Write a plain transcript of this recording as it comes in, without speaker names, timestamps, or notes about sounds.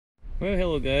Well,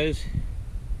 hello guys.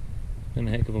 Been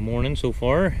a heck of a morning so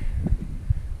far.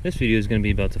 This video is going to be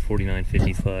about the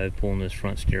 4955, pulling this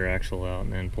front steer axle out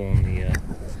and then pulling the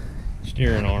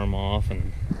steering arm off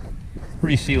and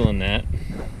resealing that.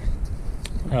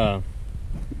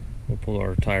 We'll pull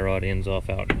our tie rod ends off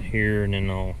out here, and then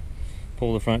I'll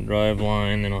pull the front drive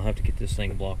line. Then I'll have to get this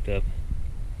thing blocked up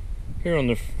here on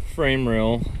the frame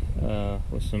rail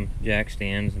with some jack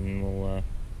stands, and we'll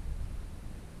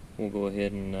go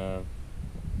ahead and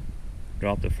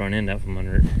drop the front end out from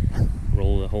under it,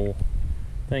 roll the whole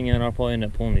thing in. I'll probably end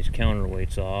up pulling these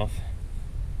counterweights off.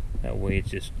 That way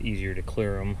it's just easier to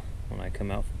clear them when I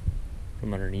come out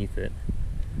from underneath it.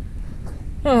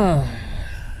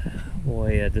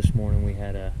 Boy, this morning we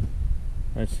had a,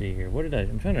 let's see here,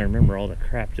 I'm trying to remember all the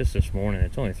crap just this morning.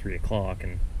 It's only 3 o'clock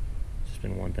and it's just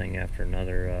been one thing after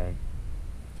another.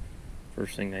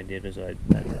 First thing I did is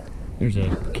there's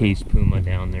a Case Puma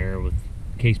down there with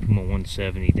Case Puma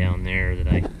 170 down there that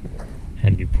I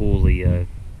had to pull the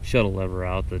shuttle lever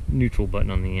out. The neutral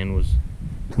button on the end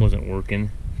wasn't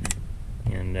working,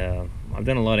 and I've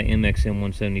done a lot of MXM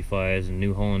 175s and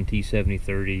New Holland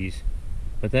T7030s,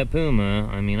 but that Puma,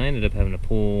 I mean, I ended up having to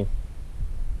pull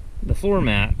the floor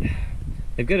mat.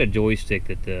 They've got a joystick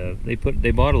that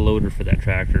they bought a loader for that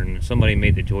tractor, and somebody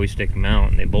made the joystick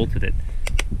mount and they bolted it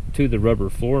to the rubber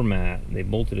floor mat. They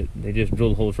bolted it, they just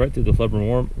drilled holes right through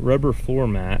the rubber floor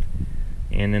mat,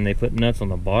 and then they put nuts on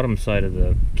the bottom side of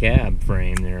the cab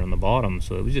frame there on the bottom.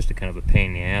 So it was just a kind of a pain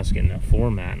in the ass getting that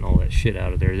floor mat and all that shit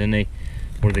out of there. Then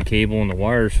where the cable and the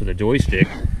wires for the joystick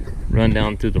run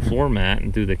down through the floor mat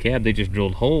and through the cab, they just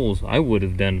drilled holes. I would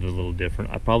have done it a little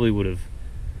different. I probably would have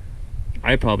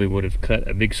cut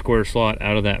a big square slot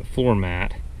out of that floor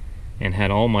mat and had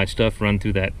all my stuff run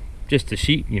through that, just the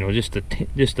sheet, you know, just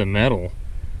the metal.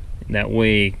 That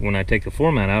way when I take the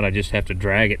floor mat out, I just have to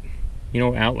drag it, you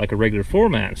know, out like a regular floor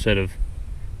mat instead of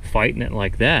fighting it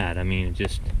like that. I mean,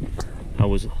 I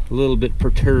was a little bit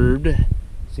perturbed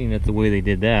seeing it the way they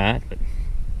did that. But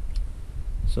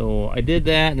so I did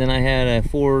that, and then I had a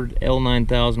Ford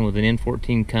L9000 with an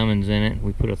N14 Cummins in it.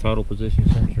 We put a throttle position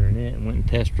sensor in it and went and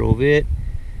test drove it.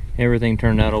 Everything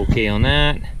turned out okay on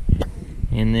that.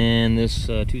 And then this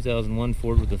 2001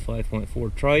 Ford with a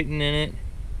 5.4 Triton in it,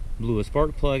 blew a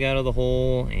spark plug out of the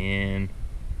hole, and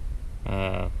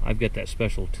I've got that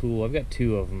special tool. I've got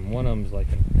two of them. One of them's like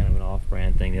kind of an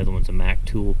off-brand thing. The other one's a Mac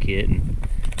tool kit,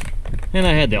 and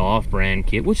I had the off-brand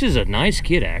kit, which is a nice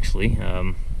kit actually.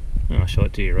 I'll show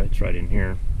it to you. It's right in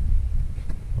here.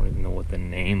 I don't even know what the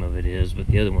name of it is, but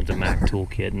the other one's a Mac tool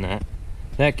kit, and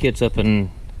that kit's up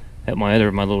at my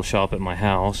little shop at my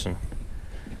house. And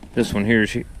this one here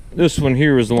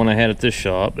was the one I had at this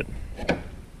shop, but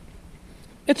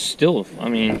it's still, I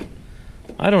mean,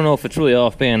 I don't know if it's really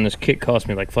off-band. This kit cost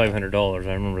me like $500.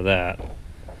 I remember that.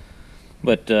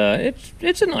 But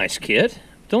it's a nice kit.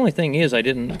 The only thing is I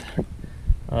didn't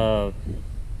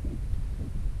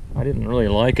really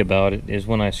like about it is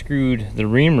when I screwed the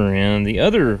reamer in. The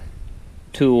other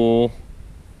tool,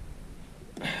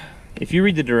 if you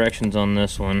read the directions on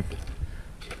this one,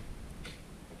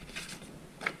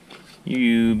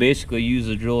 you basically use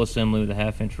a drill assembly with a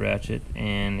 1/2-inch ratchet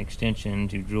and extension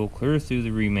to drill clear through the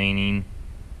remaining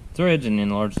threads and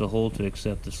enlarge the hole to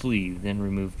accept the sleeve, then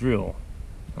remove drill.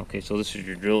 Okay, so this is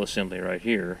your drill assembly right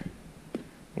here.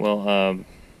 Well,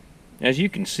 as you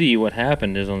can see, what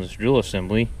happened is on this drill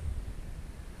assembly,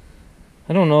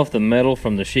 I don't know if the metal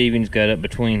from the shavings got up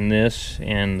between this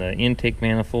and the intake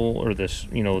manifold, or this,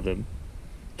 you know, the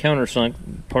countersunk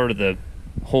part of the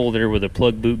hole there where the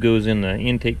plug boot goes in the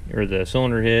intake or the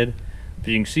cylinder head. But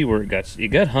you can see where it got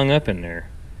hung up in there,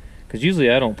 because usually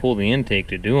I don't pull the intake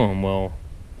to do them. Well,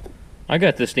 I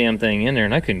got this damn thing in there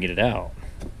and I couldn't get it out.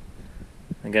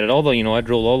 I got it all the, you know, I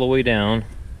drilled all the way down.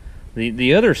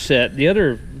 The other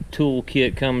tool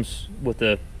kit comes with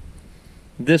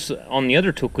this on the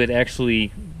other tool kit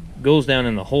actually goes down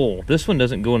in the hole. This one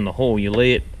doesn't go in the hole. You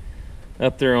lay it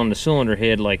up there on the cylinder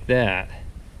head like that,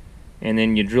 and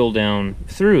then you drill down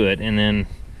through it. And then,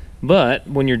 but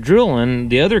when you're drilling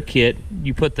the other kit,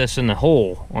 you put this in the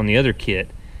hole on the other kit,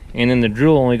 and then the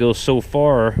drill only goes so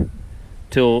far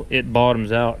till it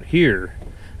bottoms out here.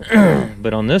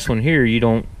 But on this one here, you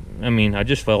don't, I mean, I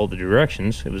just followed the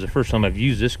directions. It was the first time I've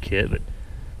used this kit, but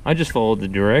I just followed the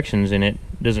directions, and it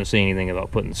doesn't say anything about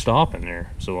putting the stop in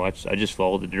there. So I just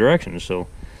followed the directions. So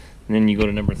and then you go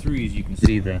to number 3, as you can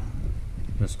see the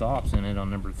stops in it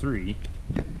on number 3.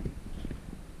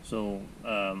 So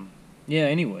yeah,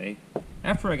 anyway,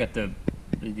 after I got the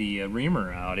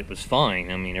reamer out, it was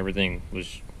fine. I mean, everything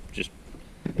was just,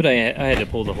 but I had to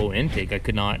pull the whole intake. I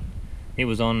could not, it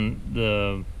was on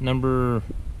the number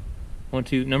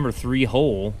number 3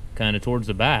 hole kind of towards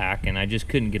the back, and I just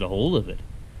couldn't get a hold of it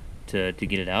to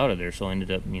get it out of there. So I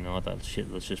ended up, I thought,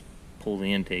 shit, let's just pull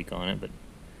the intake on it. But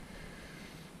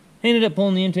I ended up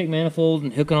pulling the intake manifold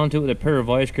and hooking onto it with a pair of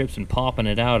vice grips and popping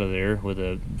it out of there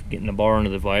getting a bar into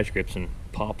the vice grips and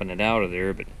popping it out of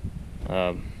there. But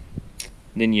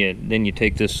then you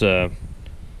take this.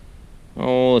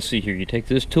 Let's see here. You take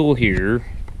this tool here.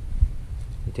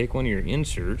 You take one of your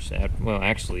inserts. Well,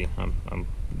 actually, I'm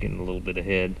getting a little bit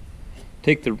ahead.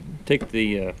 Take the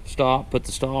stop. Put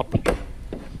the stop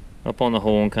up on the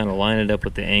hole and kind of line it up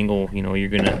with the angle.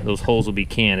 Those holes will be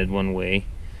canted one way,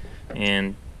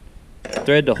 and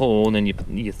thread the hole. And then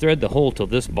you thread the hole till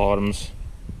this bottom's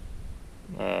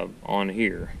on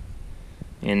here,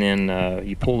 and then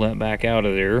you pull that back out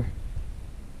of there,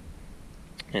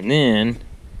 and then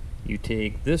you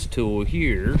take this tool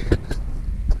here.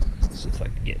 Let's see if I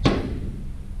can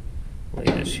lay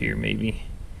this here maybe.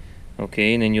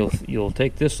 Okay, and then you'll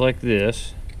take this like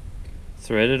this,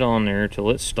 thread it on there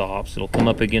till it stops. It'll come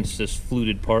up against this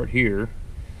fluted part here,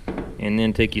 and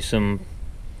then take you some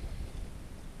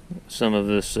of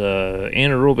this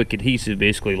anaerobic adhesive,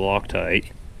 basically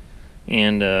Loctite,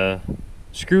 and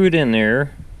screw it in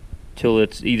there till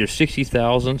it's either 60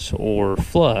 thousandths or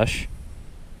flush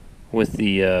with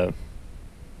the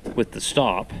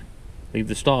stop. Leave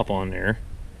the stop on there,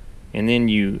 and then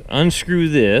you unscrew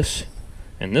this,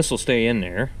 and this will stay in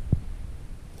there.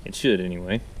 It should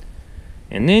anyway.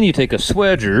 And then you take a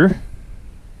swedger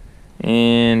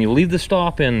and you leave the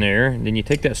stop in there, and then you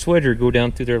take that swedger, go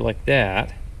down through there like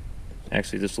that.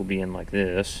 Actually, this will be in like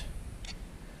this,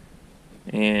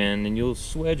 and then you'll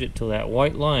swedge it till that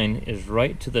white line is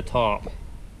right to the top,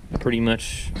 pretty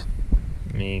much.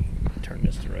 Let me turn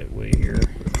this the right way here.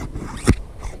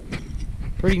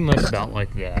 Pretty much about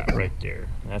like that right there.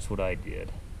 That's what I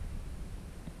did.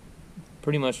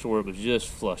 Pretty much to where it was just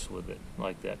flush with it,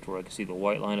 like that, to where I could see the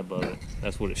white line above it.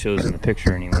 That's what it shows in the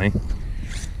picture anyway.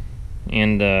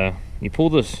 And you pull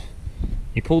the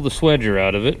swedger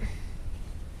out of it,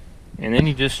 and then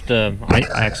you just I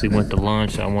actually went to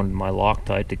lunch. I wanted my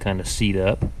Loctite to kind of seat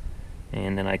up,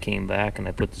 and then I came back and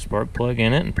I put the spark plug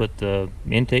in it and put the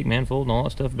intake manifold and all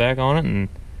that stuff back on it. And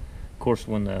of course,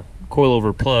 when the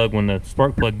when the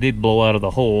spark plug did blow out of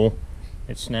the hole,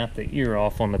 it snapped the ear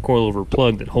off on the coilover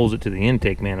plug that holds it to the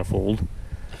intake manifold.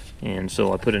 And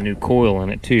so I put a new coil in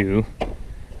it too,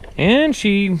 and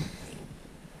she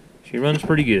runs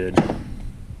pretty good.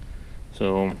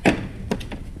 So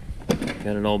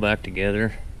got it all back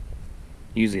together.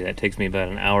 Usually that takes me about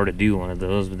an hour to do one of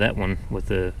those, but that one with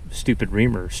the stupid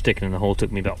reamer sticking in the hole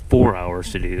took me about 4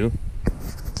 hours to do.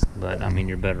 But I mean,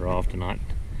 you're better off to not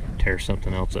tear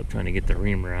something else up trying to get the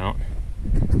reamer out.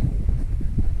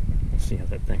 Let's see how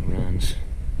that thing runs.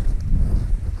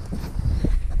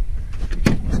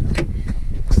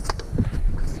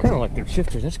 Kind of like their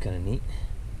shifters. That's kind of neat.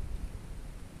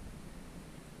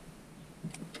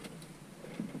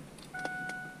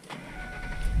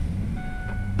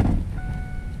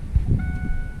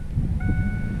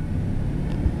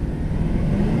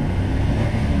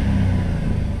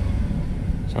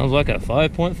 Sounds like a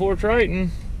 5.4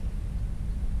 Triton.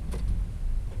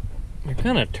 They're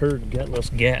kind of gutless,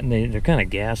 they're kind of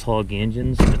gas hog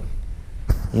engines, but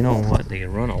you know what? They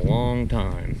can run a long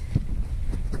time.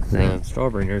 The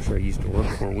strawberry nursery I used to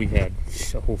work for, we had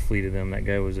a whole fleet of them. That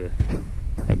guy was a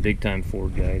big time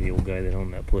Ford guy, the old guy that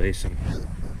owned that place, and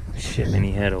shit, man,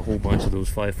 he had a whole bunch of those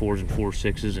 5.4s and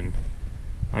 4.6s, and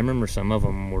I remember some of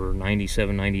them were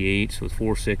 97, 98s with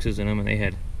 4.6s in them, and they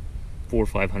had 400,000 or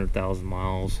 500,000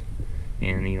 miles.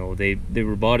 And you know, they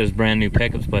were bought as brand new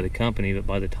pickups by the company, but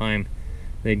by the time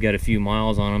they'd got a few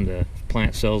miles on them, the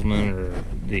plant salesman or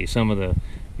some of the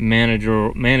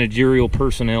managerial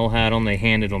personnel had them, they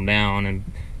handed them down, and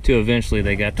to eventually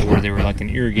they got to where they were like an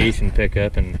irrigation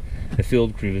pickup and the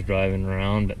field crew was driving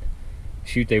around. But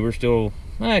shoot, they were still,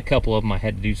 a couple of them I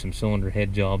had to do some cylinder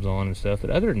head jobs on and stuff, but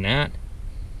other than that,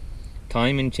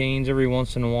 timing chains every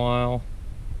once in a while,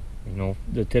 you know,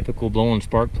 the typical blowing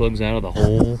spark plugs out of the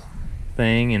hole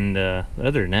thing. And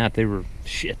other than that, they were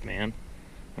shit, man.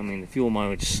 I mean, the fuel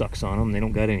mileage sucks on them. They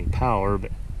don't got any power,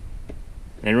 but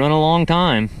they run a long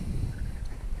time.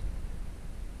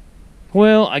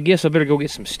 Well, I guess I better go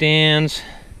get some stands,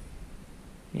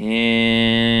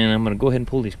 and I'm gonna go ahead and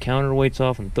pull these counterweights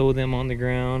off and throw them on the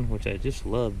ground, which I just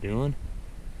love doing.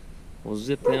 We'll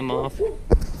zip them off.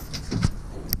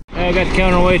 I got the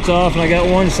counterweights off, and I got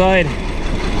one side.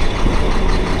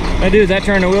 What I do is I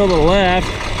turn the wheel to the left,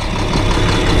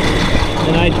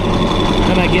 and I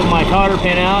get my cotter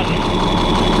pin out,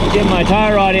 and get my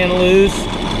tie rod end loose,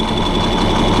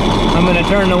 I'm going to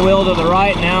turn the wheel to the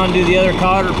right now and do the other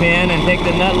cotter pin and take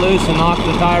the nut loose and knock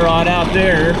the tie rod out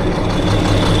there.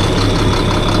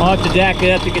 I'll have to jack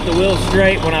it up to get the wheel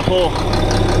straight when I pull.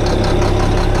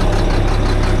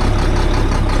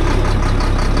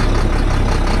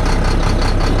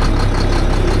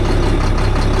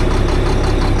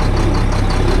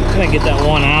 I'm going to get that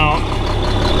one out.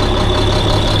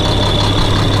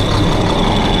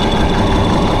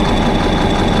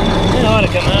 It ought to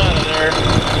come out of there.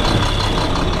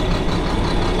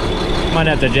 Might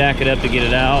have to jack it up to get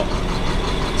it out.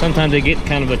 Sometimes they get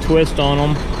kind of a twist on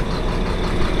them.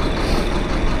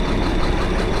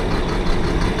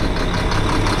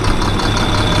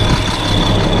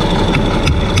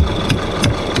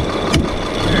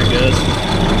 There it goes.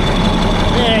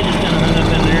 Yeah, it just kind of hung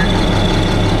up in there.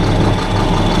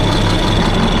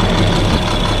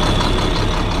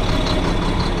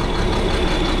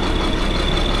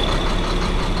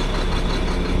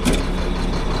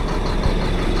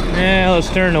 Now let's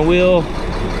turn the wheel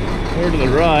over to the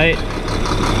right.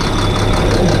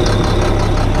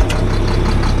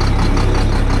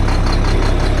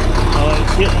 Oh,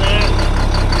 it's hitting that.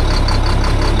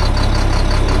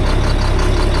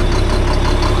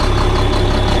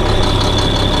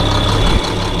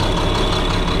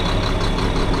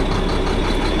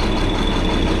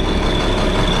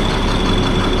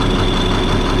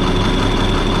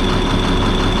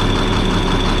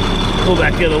 Pull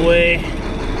back the other way.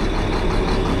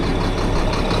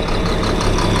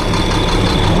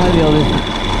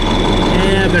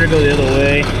 Yeah, I better go the other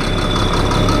way.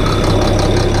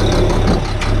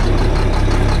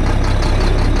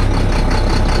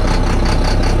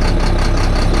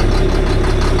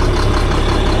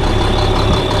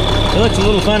 It looks a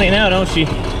little funny now, don't she?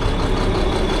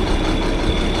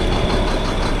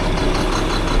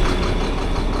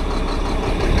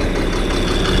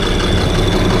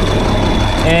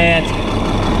 Yeah, it's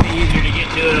easier to get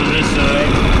to it on this side.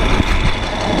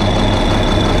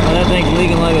 Well, that thing's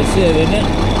leaking like a sieve, isn't it?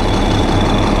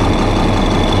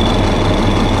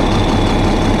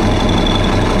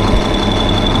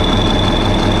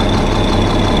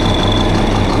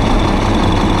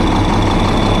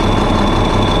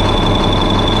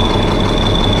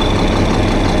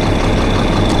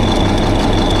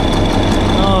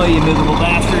 Oh, you miserable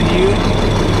bastard, you.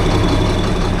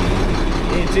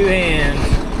 In 2 hands.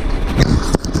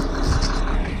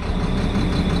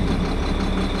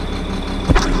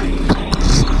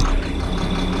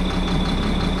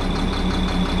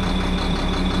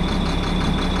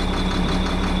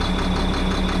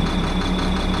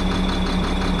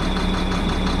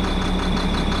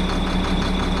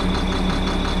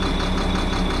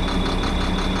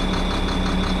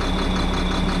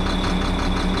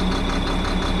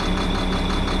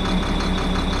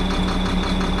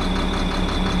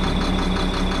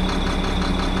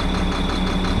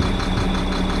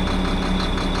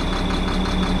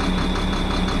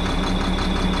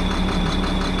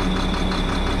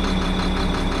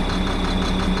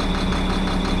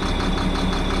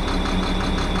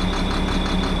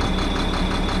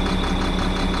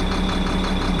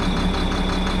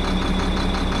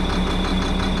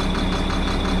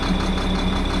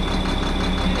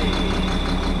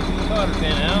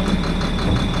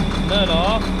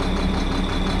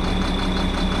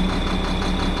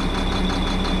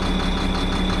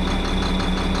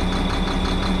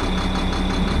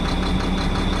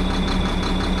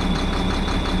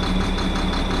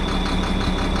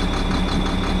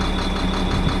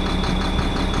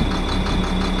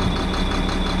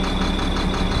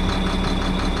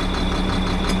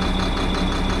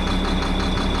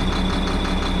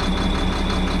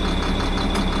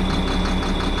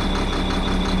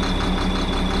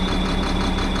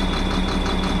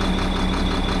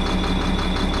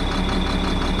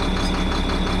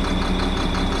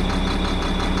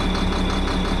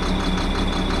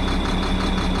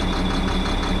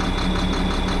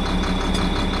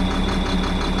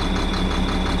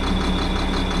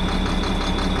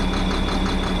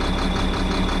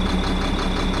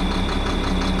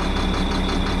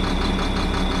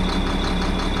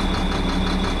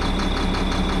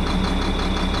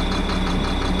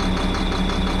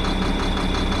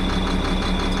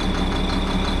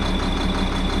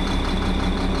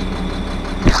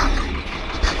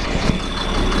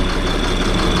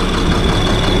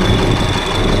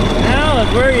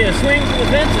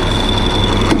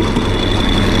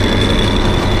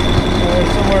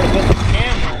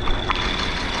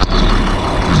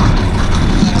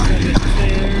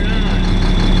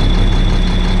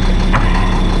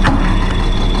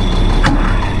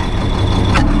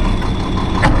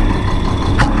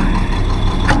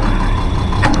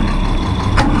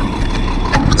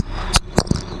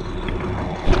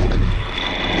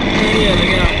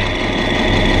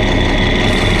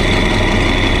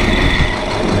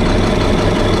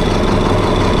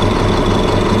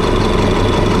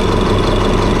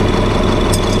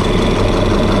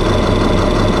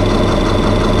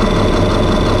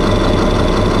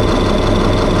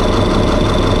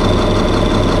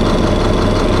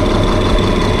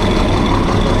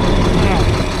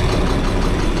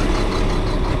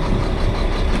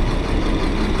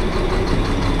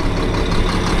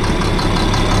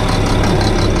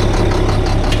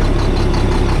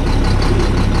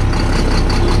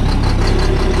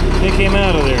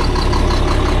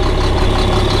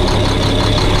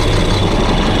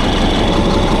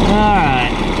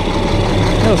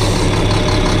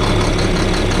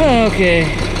 Okay,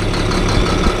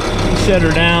 set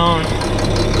her down.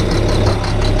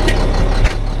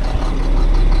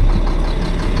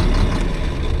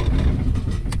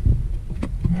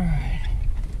 Alright,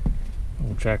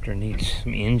 old tractor needs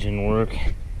some engine work.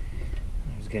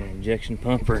 It's got an injection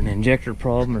pump or an injector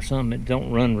problem or something. It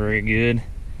don't run very good.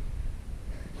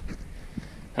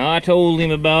 I told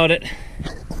him about it.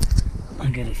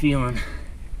 I got a feeling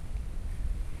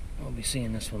I'll be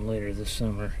seeing this one later this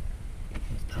summer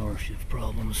with power shift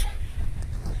problems,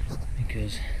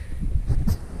 because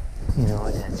you know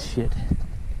it had shit,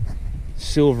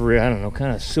 silvery, I don't know,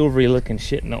 kind of silvery looking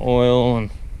shit in the oil, and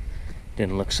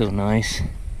didn't look so nice. It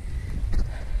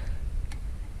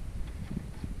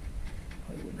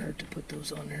wouldn't hurt to put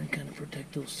those on there and kind of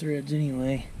protect those threads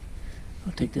anyway.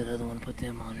 I'll take that other one, put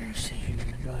them on there and see here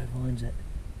in the drive lines at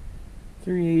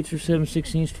 3/8 or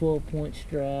 7/16 12-point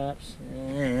straps.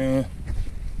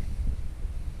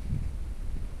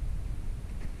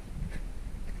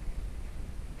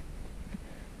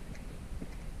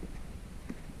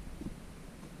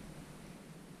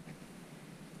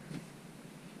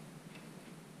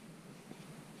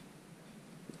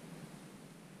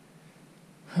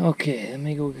 Okay, let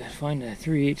me go find a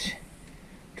 3/8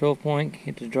 12-point,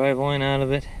 get the drive line out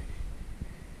of it,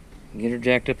 get her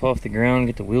jacked up off the ground,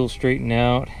 get the wheels straightened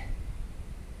out.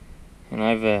 And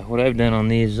what I've done on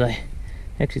these is I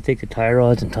actually take the tie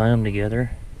rods and tie them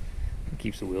together. It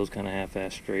keeps the wheels kind of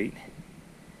half-assed straight.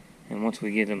 And once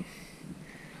we get them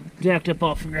jacked up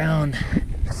off the ground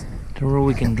to where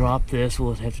we can drop this,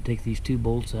 we'll have to take these two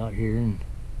bolts out here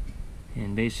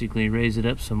and basically raise it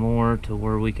up some more to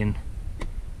where we can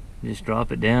just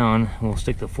drop it down. We'll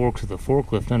stick the forks of the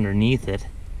forklift underneath it,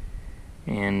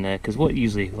 and because what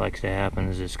usually likes to happen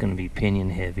is it's going to be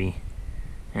pinion heavy,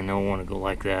 and they'll want to go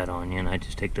like that on you, and I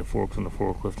just take the forks on the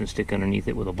forklift and stick underneath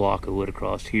it with a block of wood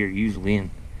across here usually, and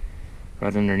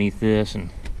right underneath this, and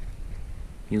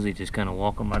usually just kind of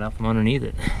walk them right out from underneath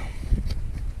it.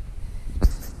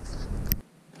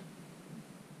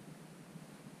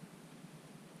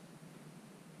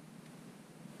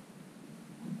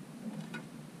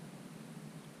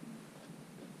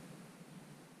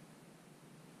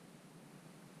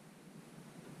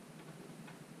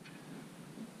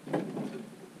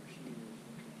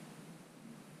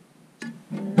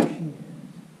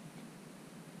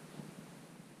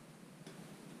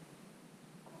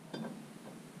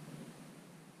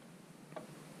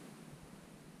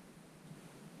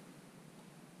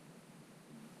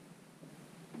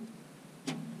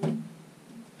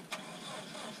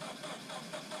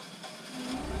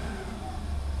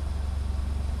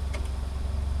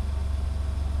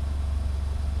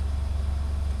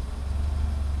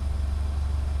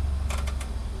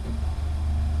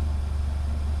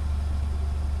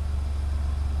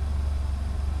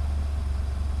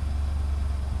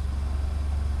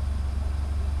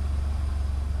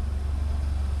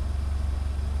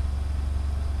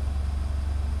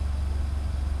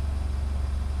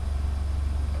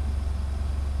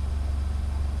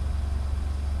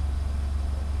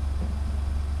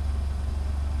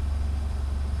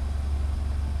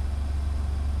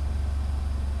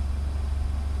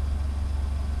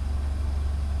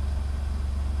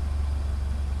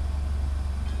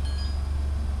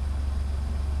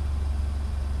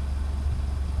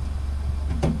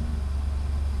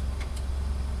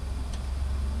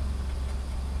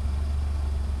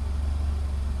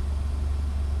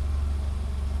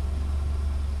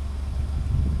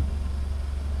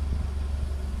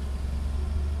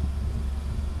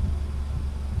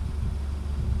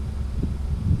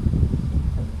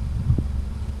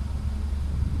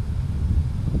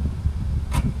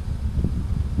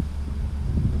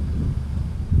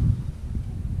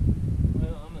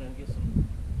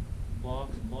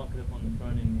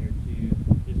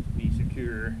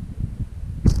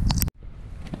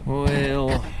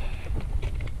 Well,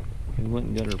 we went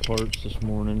and got our parts this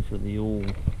morning for the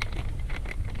old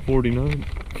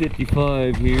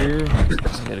 4955 here. I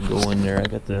gotta go in there. I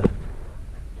got the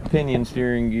pinion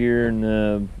steering gear and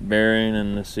the bearing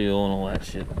and the seal and all that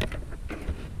shit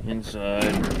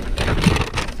inside.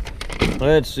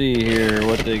 Let's see here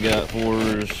what they got for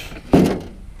us.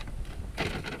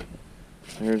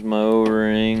 There's my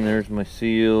O-ring, there's my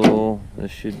seal.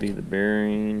 This should be the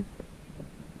bearing.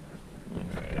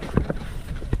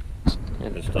 I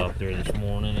had to stop there this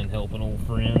morning and help an old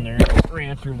friend there,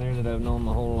 rancher there that I've known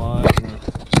my whole life.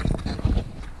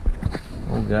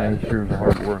 Old guy, he sure is a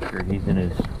hard worker. He's in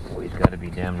his, well, he's got to be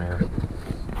damn near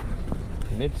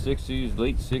mid-60s,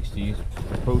 late 60s,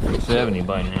 approaching 70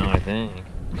 by now, I think.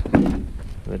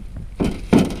 But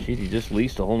Shit, he just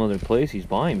leased a whole nother place. He's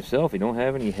by himself. He don't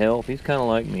have any help. He's kind of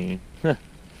like me. The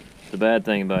bad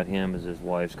thing about him is his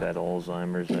wife's got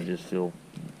Alzheimer's, and I just feel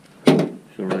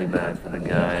really bad for the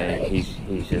guy. He's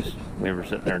just, we were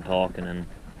sitting there talking, and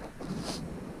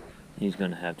he's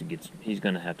gonna have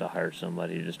to hire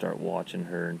somebody to start watching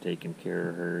her and taking care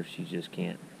of her. She just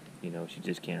can't, she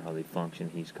just can't hardly function.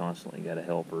 He's constantly got to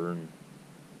help her, and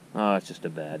it's just a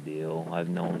bad deal. I've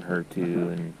known her too,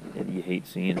 and you hate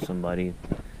seeing somebody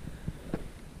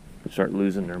start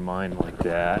losing their mind like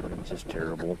that. It's just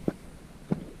terrible.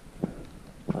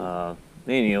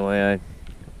 Anyway,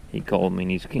 he called me,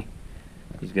 and he's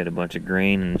got a bunch of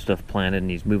grain and stuff planted,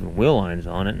 and he's moving wheel lines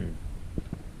on it, and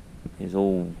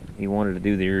he wanted to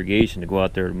do the irrigation, to go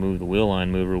out there to move the wheel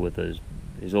line mover with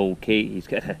his old he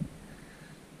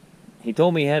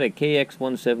told me he had a KX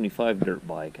 175 dirt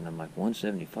bike, and I'm like,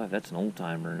 175, that's an old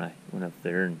timer. And I went up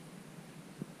there,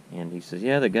 and he says,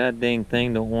 yeah, the goddamn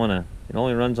thing it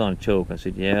only runs on choke. I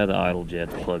said, yeah, the idle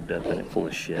jet's plugged up and it's full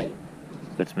of shit.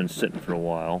 It's been sitting for a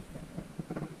while.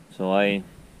 So I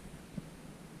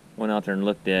went out there and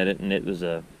looked at it, and it was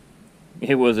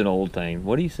an old thing.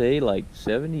 What do you say, like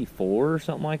 74 or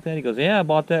something like that? He goes, yeah, I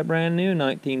bought that brand new,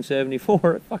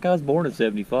 1974. Fuck, I was born in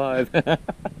 75.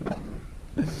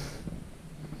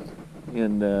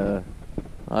 And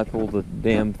I pulled the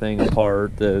damn thing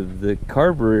apart. The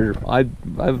carburetor,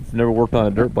 I've never worked on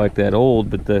a dirt bike that old,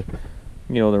 but the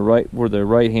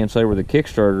right hand side where the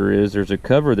Kickstarter is, there's a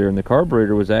cover there, and the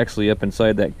carburetor was actually up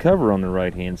inside that cover on the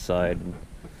right hand side. And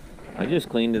I just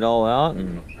cleaned it all out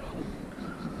and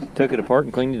took it apart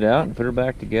and cleaned it out and put her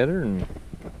back together, and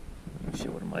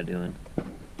shit, what am I doing?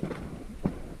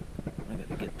 I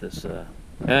gotta get this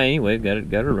anyway,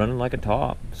 got her running like a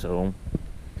top. So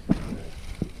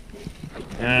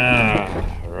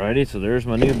alrighty, so there's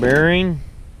my new bearing.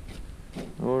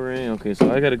 Okay,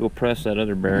 so I gotta go press that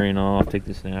other bearing off, take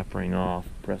the snap ring off,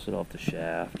 press it off the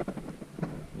shaft.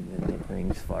 And then the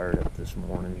thing's fired up this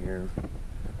morning here.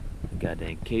 The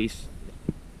goddamn case.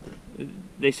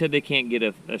 They said they can't get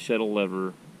a shuttle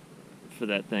lever for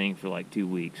that thing for like 2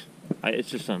 weeks. It's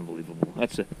just unbelievable.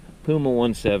 That's a Puma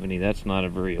 170. That's not a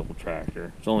very old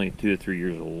tractor. It's only 2 or 3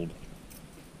 years old.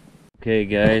 Okay,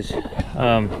 guys.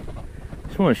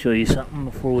 Just want to show you something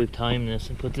before we time this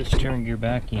and put this steering gear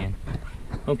back in.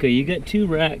 Okay, you got two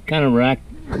racks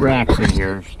in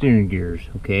here, steering gears.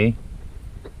 Okay,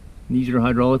 these are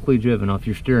hydraulically driven off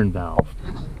your steering valve.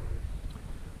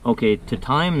 Okay, to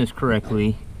time this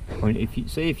correctly,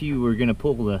 if you were going to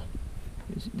pull the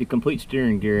complete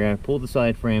steering gear, pull the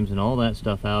side frames and all that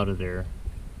stuff out of there,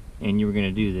 and you were going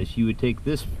to do this, you would take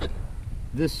this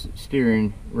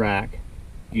steering rack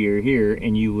gear here,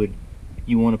 and you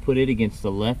want to put it against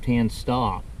the left hand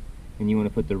stop, and you want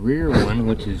to put the rear one,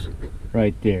 which is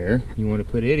right there, you want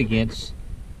to put it against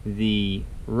the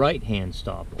right hand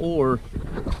stop. Or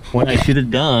what I should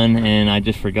have done, and I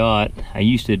just forgot, I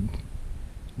used to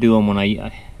do them when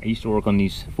I used to work on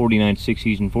these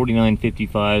 4960s and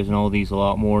 4955s and all these a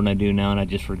lot more than I do now, and I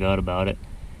just forgot about it.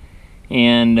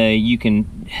 And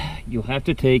you'll have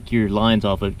to take your lines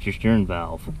off of your steering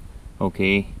valve,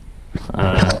 okay,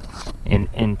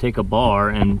 and take a bar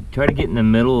and try to get in the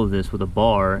middle of this with a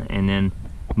bar, and then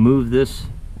move this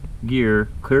gear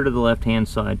clear to the left hand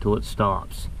side till it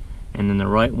stops, and then the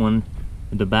right one,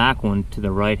 the back one, to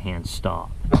the right hand stop.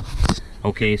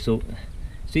 Okay, so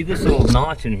see this little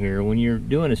notch in here? When you're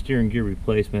doing a steering gear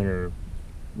replacement or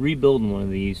rebuilding one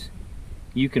of these,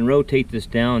 you can rotate this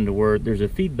down to where there's a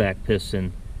feedback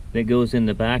piston that goes in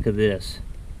the back of this,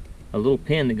 a little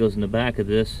pin that goes in the back of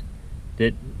this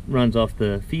that runs off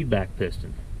the feedback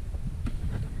piston.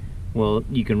 Well,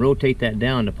 you can rotate that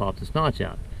down to pop this notch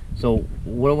out. So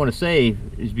what I want to say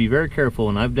is be very careful,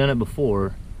 and I've done it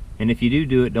before, and if you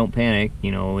do it, don't panic.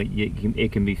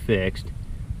 It can be fixed.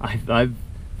 I've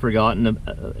forgotten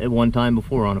at one time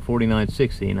before on a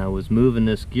 4960, and I was moving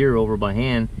this gear over by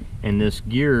hand, and this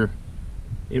gear,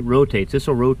 it rotates. This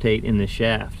will rotate in the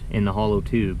shaft, in the hollow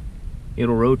tube.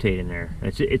 It'll rotate in there.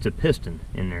 It's a piston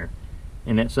in there,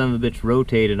 and that son of a bitch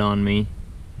rotated on me,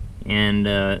 and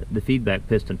the feedback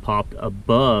piston popped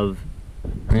above.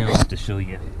 I'll have to show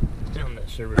you on the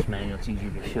service manual. It's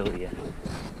easier to show you.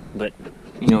 But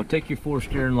take your 4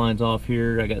 steering lines off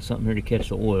here. I got something here to catch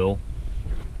the oil.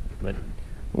 But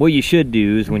what you should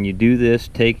do is, when you do this,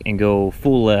 take and go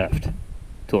full left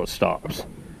till it stops,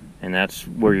 and that's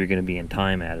where you're going to be in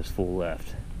time at, is full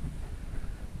left.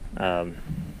 I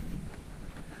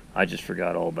just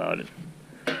forgot all about it.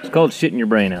 It's called shitting your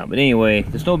brain out, but anyway,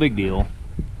 it's no big deal.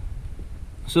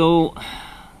 So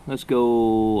let's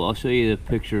go. I'll show you the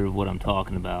picture of what I'm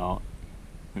talking about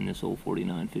in this old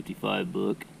 4955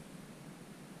 book.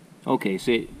 Okay,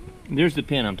 see, there's the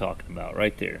pin I'm talking about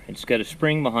right there. It's got a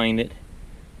spring behind it.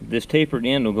 This tapered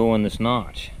end will go in this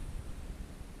notch.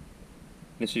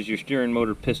 This is your steering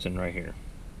motor piston right here.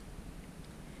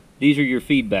 These are your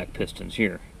feedback pistons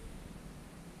here.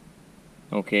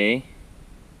 Okay.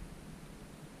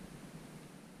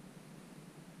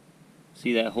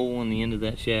 See that hole in the end of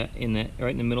that shaft, right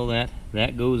in the middle of that?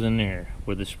 That goes in there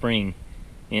where the spring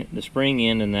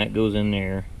end, and that goes in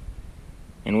there.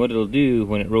 And what it'll do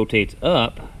when it rotates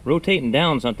up, rotating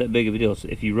down is not that big of a deal. So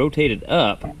if you rotate it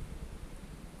up,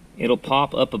 it'll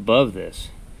pop up above this.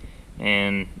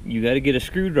 And you got to get a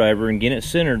screwdriver and get it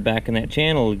centered back in that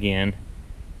channel again,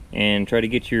 and try to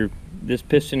get this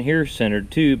piston here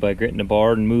centered too by getting the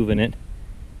bar and moving it.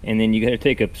 And then you got to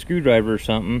take a screwdriver or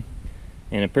something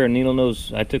and a pair of needle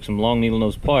nose. I took some long needle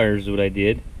nose pliers is what I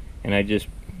did, and I just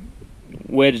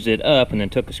wedged it up and then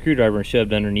took a screwdriver and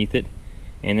shoved underneath it.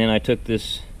 And then I took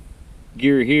this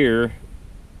gear here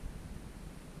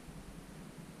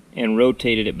and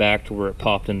rotated it back to where it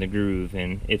popped in the groove.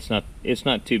 And it's not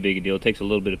too big a deal. It takes a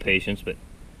little bit of patience, but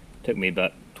it took me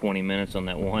about 20 minutes on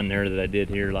that one there that I did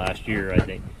here last year. I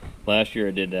think last year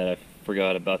I did that. I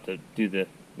forgot about to do the,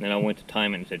 and then I went to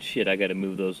time it and said, shit, I got to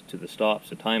move those to the stops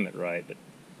to time it right. But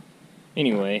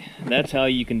anyway, that's how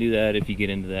you can do that. If you get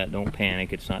into that, don't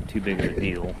panic. It's not too big of a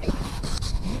deal.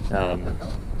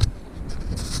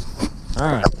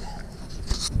 Alright,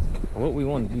 what we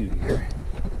want to do here,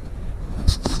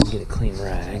 get a clean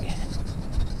rag.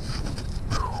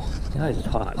 Guys, it's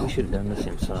hot. We should have done this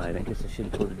inside. I guess I should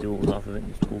have pulled the jewels off of it and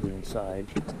just pulled it inside.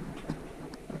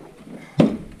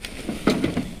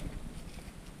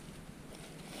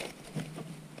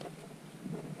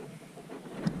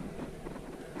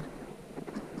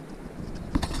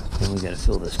 Then we got to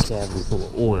fill this cavity full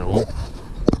of oil.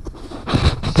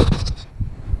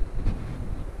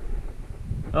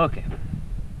 Okay.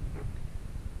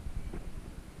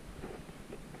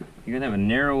 You're going to have a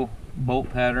narrow bolt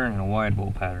pattern and a wide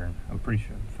bolt pattern. I'm pretty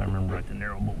sure, if I remember right, the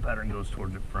narrow bolt pattern goes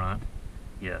towards the front.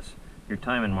 Yes. Your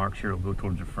timing marks here will go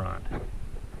towards the front.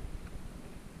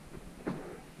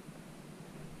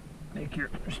 Make your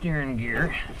steering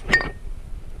gear,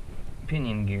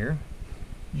 pinion gear,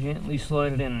 gently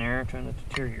slide it in there. Try not to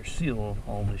tear your seal of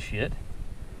all this shit.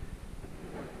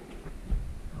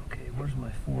 Where's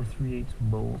my 4 3/8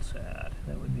 bolts at?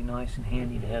 That would be nice and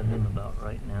handy to have them about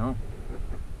right now.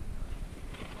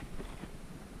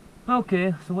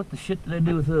 Okay, so what the shit did I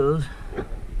do with those? I'll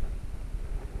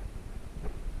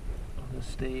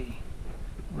just stay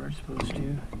where it's supposed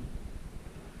to.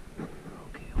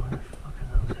 Okay, where the fuck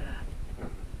are those at?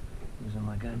 Those are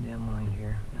my goddamn mind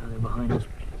here. Now they're behind this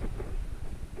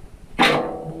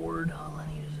board. All I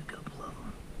need is a couple of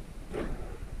them.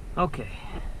 Okay.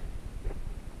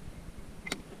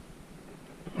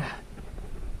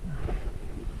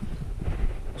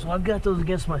 So I've got those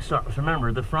against my stops.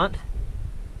 Remember, the front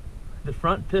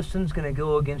piston's going to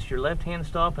go against your left-hand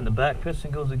stop, and the back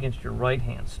piston goes against your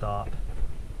right-hand stop.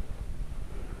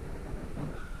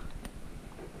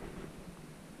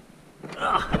 And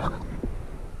I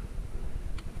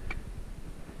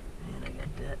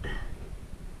got that.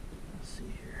 Let's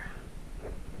see here.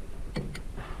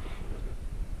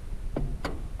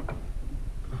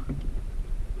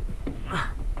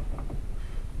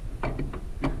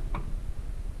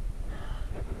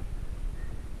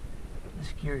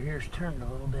 This gear here's turned a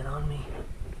little bit on me.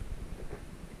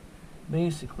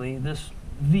 Basically, this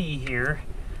V here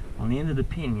on the end of the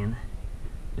pinion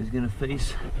is going to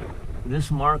face this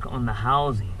mark on the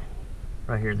housing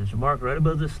right here. There's a mark right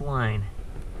above this line.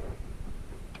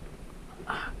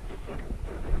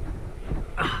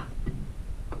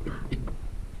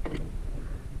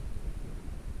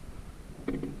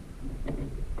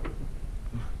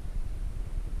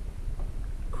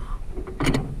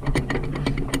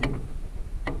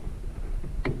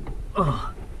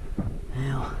 Oh,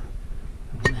 now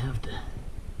I'm gonna have to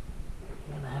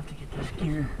get this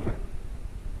gear.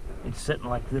 It's sitting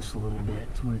like this a little bit.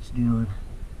 That's what it's doing.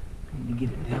 I need to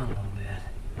get it down a little bit,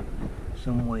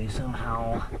 some way,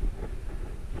 somehow.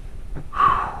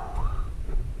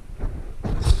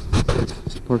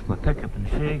 Parked my pickup in the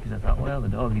shade because I thought, well, the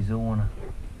doggies don't want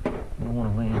to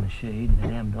lay in the shade, and the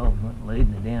damn dogs went and laid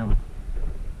in the damn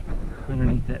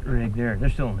underneath that rig there. They're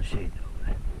still in the shade though.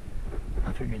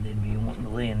 I figured they'd be wanting to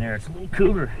lay in there. It's a little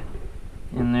cooler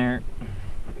in there.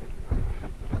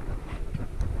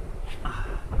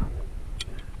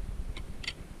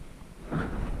 I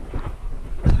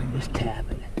just tap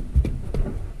it.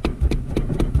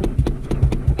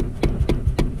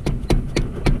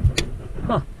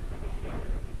 Huh.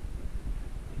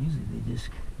 Usually they just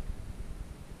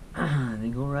they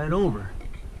go right over.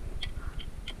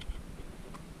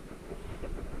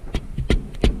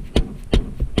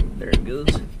 There it goes.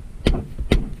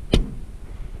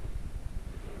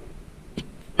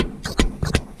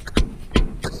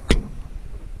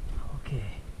 Okay.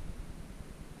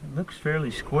 It looks fairly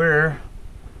square.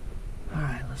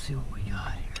 Alright, let's see what we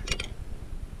got here.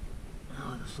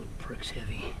 Oh, this little prick's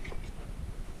heavy.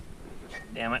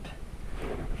 Damn it.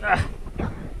 Ah,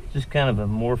 just kind of a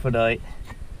morphodite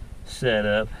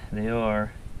setup. They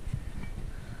are.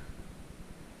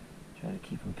 Try to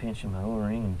keep from pinching my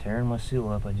O-ring and tearing my seal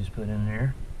up I just put in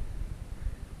there.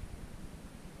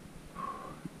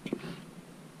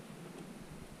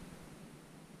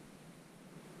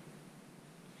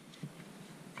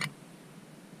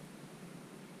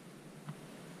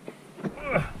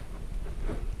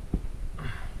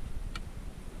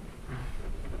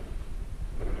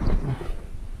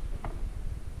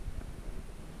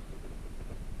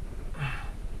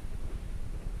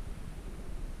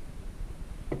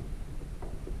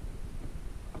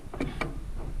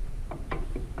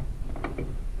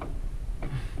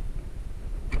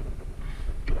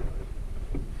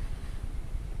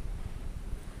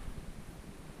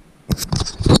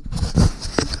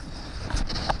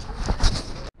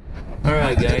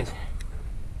 Alright guys,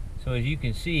 so as you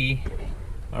can see,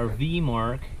 our V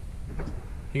mark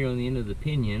here on the end of the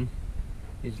pinion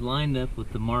is lined up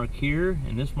with the mark here,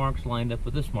 and this mark's lined up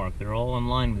with this mark. They're all in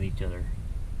line with each other.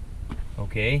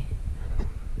 Okay,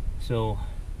 so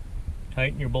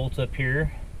tighten your bolts up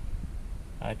here.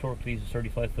 I torqued these as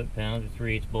 35 foot-pounds with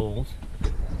 3/8 bolts.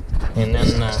 And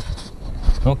then,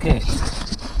 okay,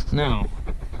 now,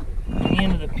 the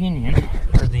end of the pinion,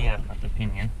 or the, not the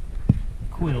pinion,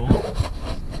 quill.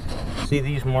 See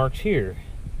these marks here?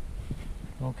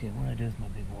 Okay, what do I do with my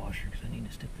big washer? Because I need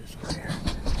to stick this on there. I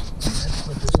have to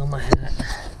put this on my hat.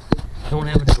 Don't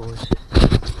have a choice.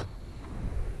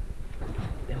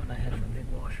 Damn it, I had my big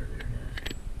washer. There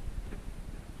it is.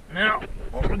 Now,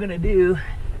 what we're going to do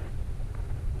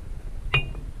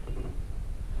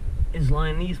is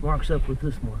line these marks up with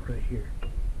this mark right here.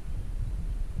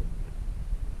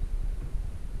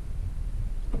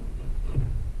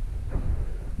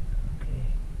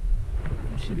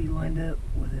 Should be lined up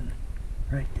within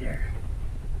right there.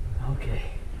 Okay.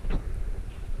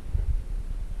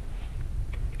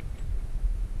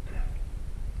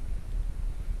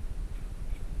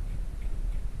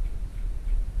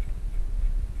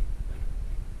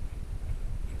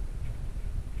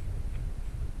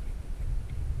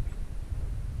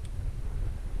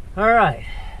 All right.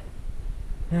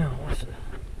 Now, what's the?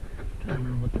 I don't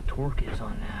remember what the torque is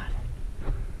on that.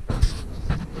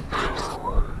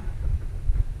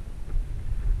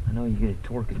 I know you get to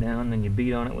torque it down, then you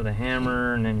beat on it with a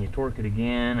hammer, and then you torque it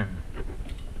again. And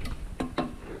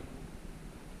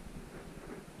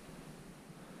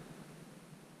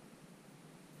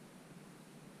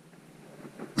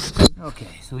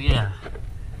okay, so yeah.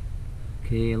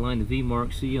 Okay, align the V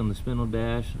mark C on the spindle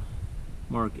dash,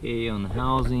 mark A on the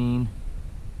housing.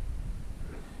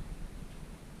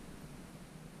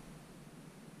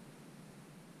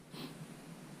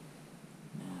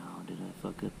 Now, did I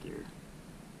fuck up there?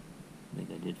 I think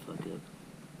I did fuck up.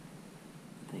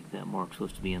 I think that mark's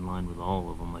supposed to be in line with all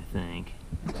of them, I think.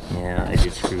 Yeah, I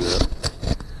did screw up.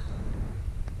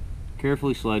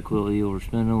 Carefully slide quill E over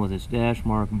spindle with its dash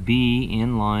mark B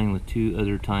in line with two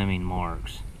other timing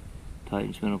marks.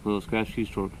 Tighten spindle quill, scratch fuse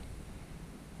torque.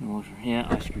 Yeah,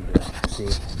 I screwed up. See?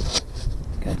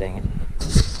 God dang it.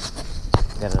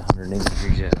 Got it 180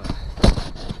 degrees out.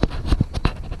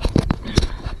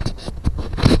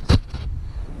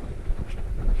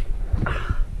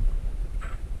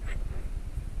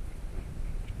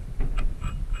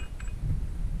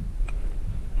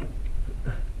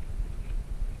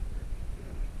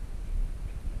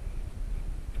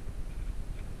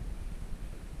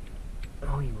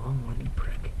 Oh, you long-winded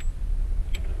prick.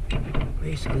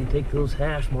 Basically, take those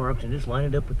hash marks and just line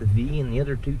it up with the V and the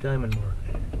other two timing marks.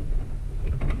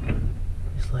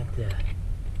 Just like that.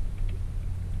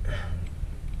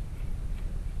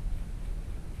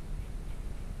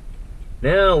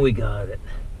 Now we got it.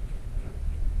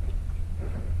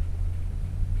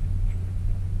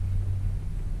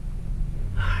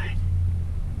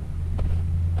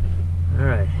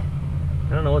 Alright. I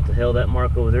don't know what the hell that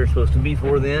mark over there is supposed to be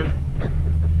for then.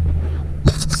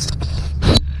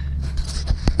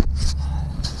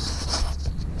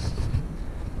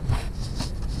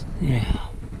 Yeah.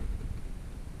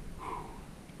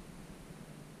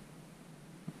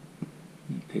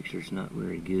 The picture's not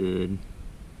very good.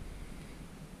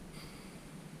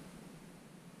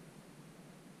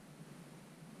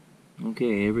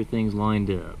 Okay, everything's lined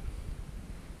up.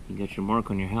 You got your mark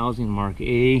on your housing, mark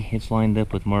A, it's lined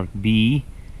up with mark B,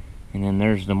 and then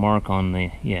there's the mark on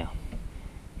the, yeah,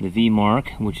 the V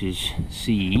mark, which is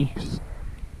C.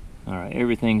 Alright,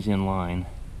 everything's in line.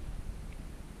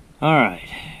 Alright,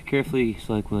 carefully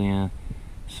select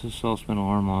soft spindle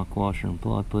arm lock, washer and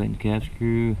block plate and cap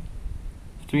screw.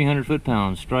 300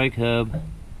 foot-pounds. Strike hub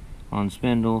on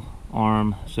spindle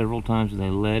arm several times with a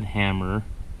lead hammer.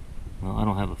 Well, I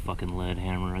don't have a fucking lead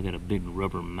hammer. I got a big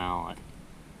rubber mallet.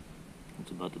 That's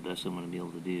about the best I'm going to be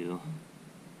able to do.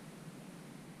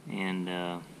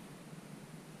 And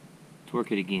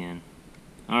torque it again.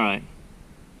 Alright.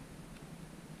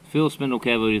 Fill spindle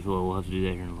cavity with oil. We'll have to do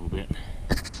that here in a little bit.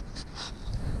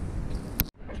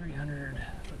 300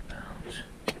 foot-pounds.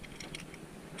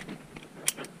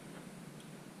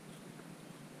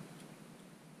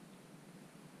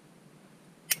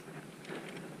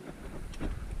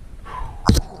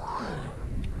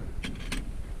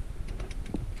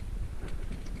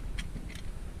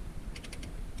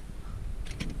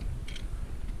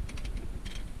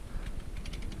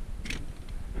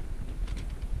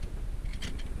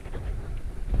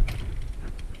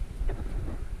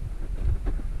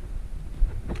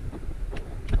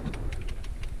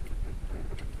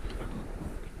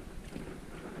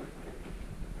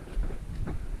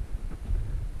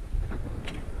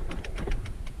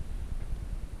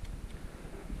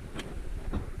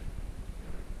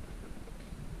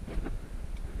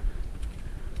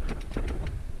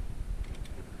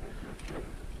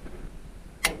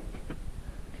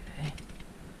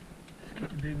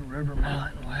 Big rubber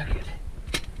mallet and whack it.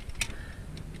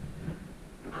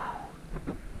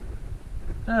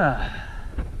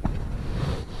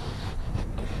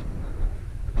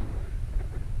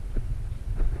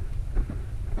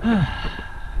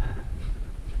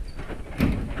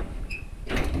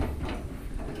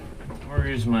 Where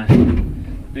is my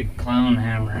big clown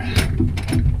hammer?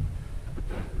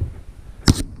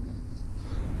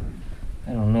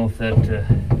 I don't know if that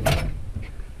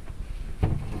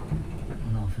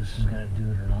this is going to do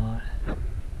it or not.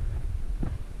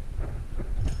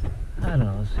 I don't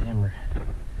know, this hammer,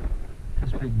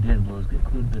 this big dead blow's got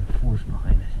quite a bit of force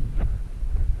behind it.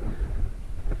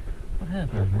 What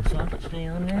happened? Did the socket stay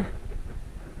on there?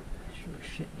 Sure as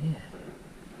shit did.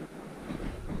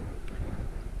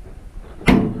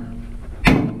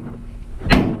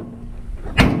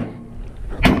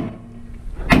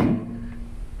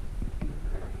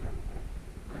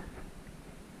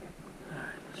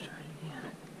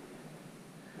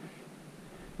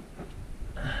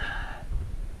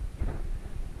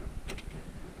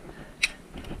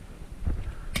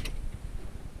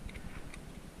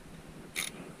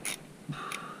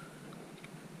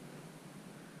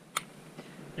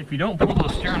 If you don't pull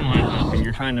those steering lines up and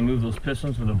you're trying to move those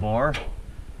pistons with a bar,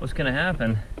 what's going to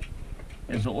happen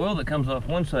is the oil that comes off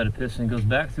one side of the piston goes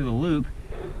back through the loop,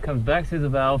 comes back through the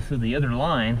valve through the other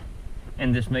line,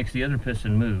 and this makes the other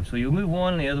piston move. So you'll move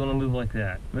one and the other one will move like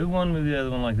that. Move one, move the other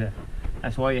one like that.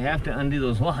 That's why you have to undo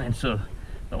those lines so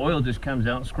the oil just comes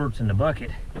out and squirts in the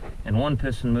bucket, and one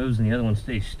piston moves and the other one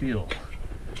stays still.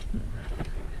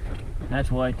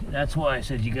 That's why I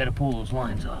said you got to pull those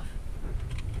lines off.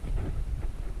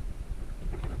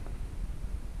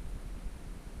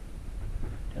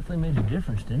 Definitely made a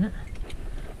difference, didn't it?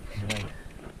 Right.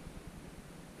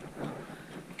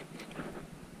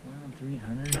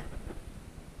 300.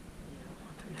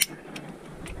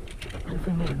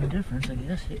 Definitely made a difference, I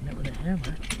guess, hitting it with a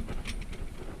hammer.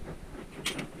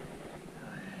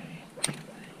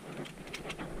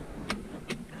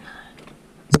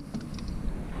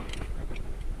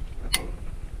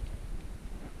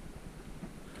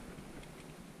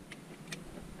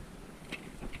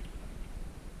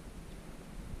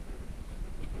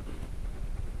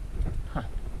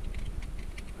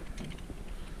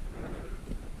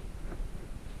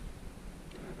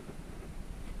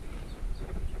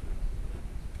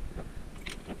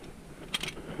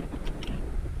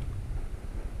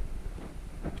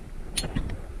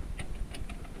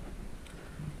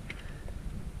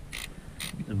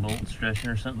 The bolt stretching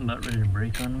or something about ready to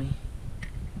break on me.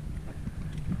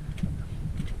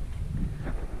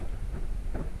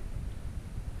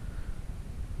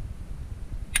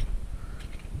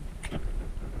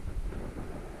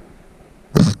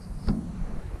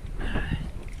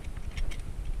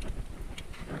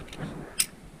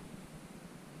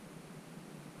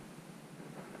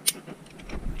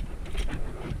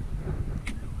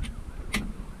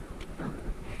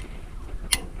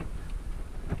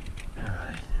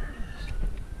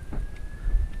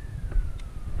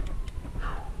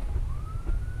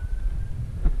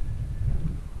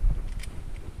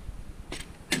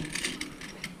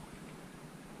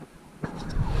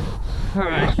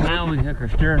 Alright, so now we hook our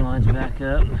steering lines back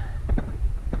up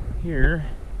here.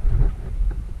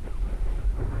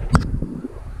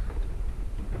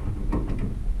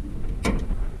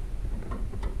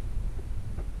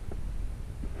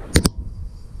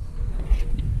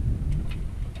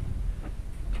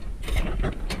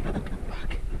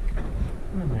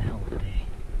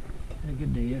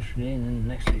 yesterday, and then the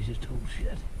next day's just total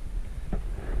shit.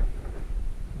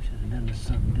 Wish I'd have done this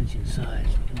something bitch inside.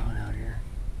 It's looking hot out here.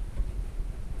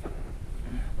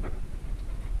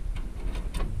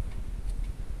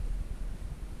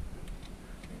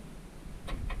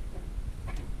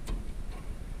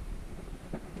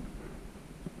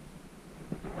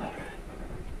 Alright.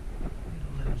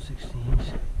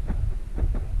 11/16.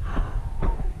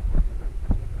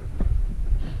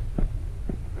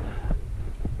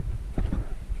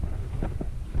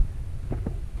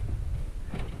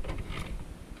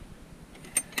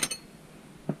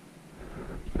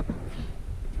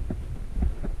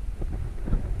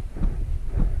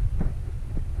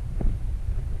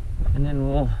 And then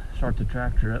we'll start the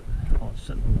tractor up while it's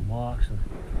sitting in the box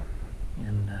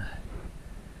and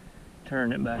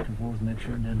turn it back and forth, make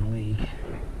sure it doesn't leak.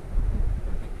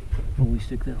 Before we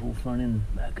stick that whole front end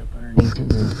back up underneath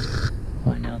it and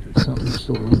find out that something's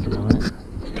still leaking on it.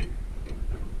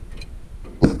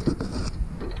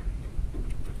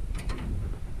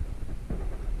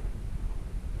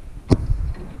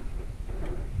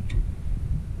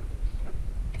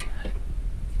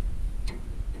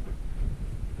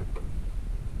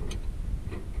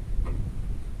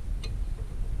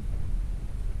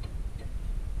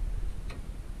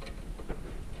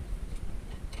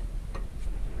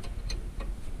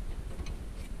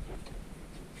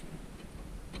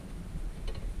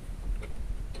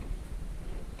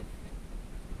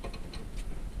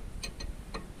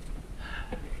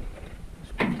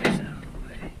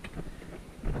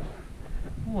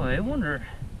 Boy, I wonder,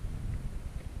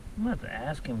 I'm gonna have to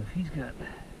ask him if he's got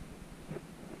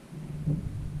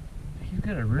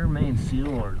a rear main seal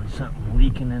or something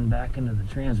leaking in back into the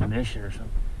transmission or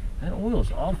something. That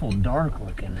oil's awful dark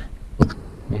looking. I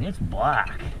mean, it's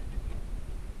black.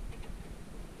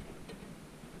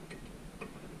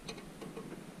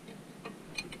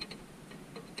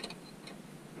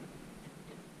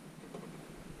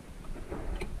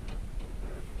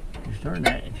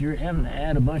 If you're having to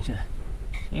add a bunch of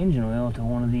engine oil to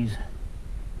one of these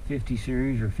 50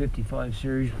 series or 55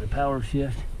 series with a power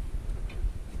shift,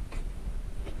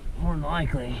 more than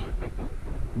likely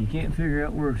you can't figure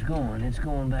out where it's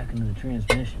going back into the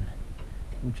transmission.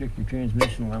 We'll check your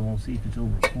transmission level and see if it's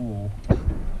over full.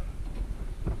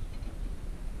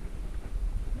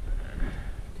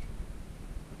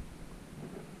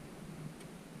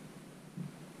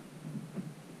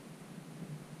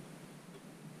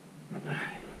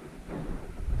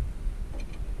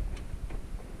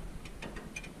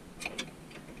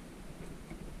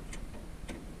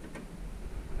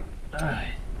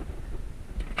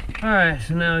 Alright,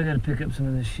 so now I gotta pick up some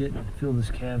of this shit and fill this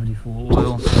cavity full of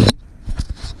oil.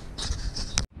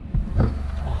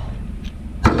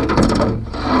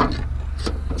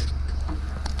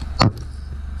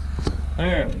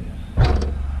 There we go.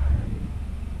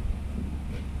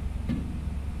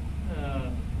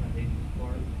 I hate this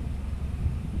part.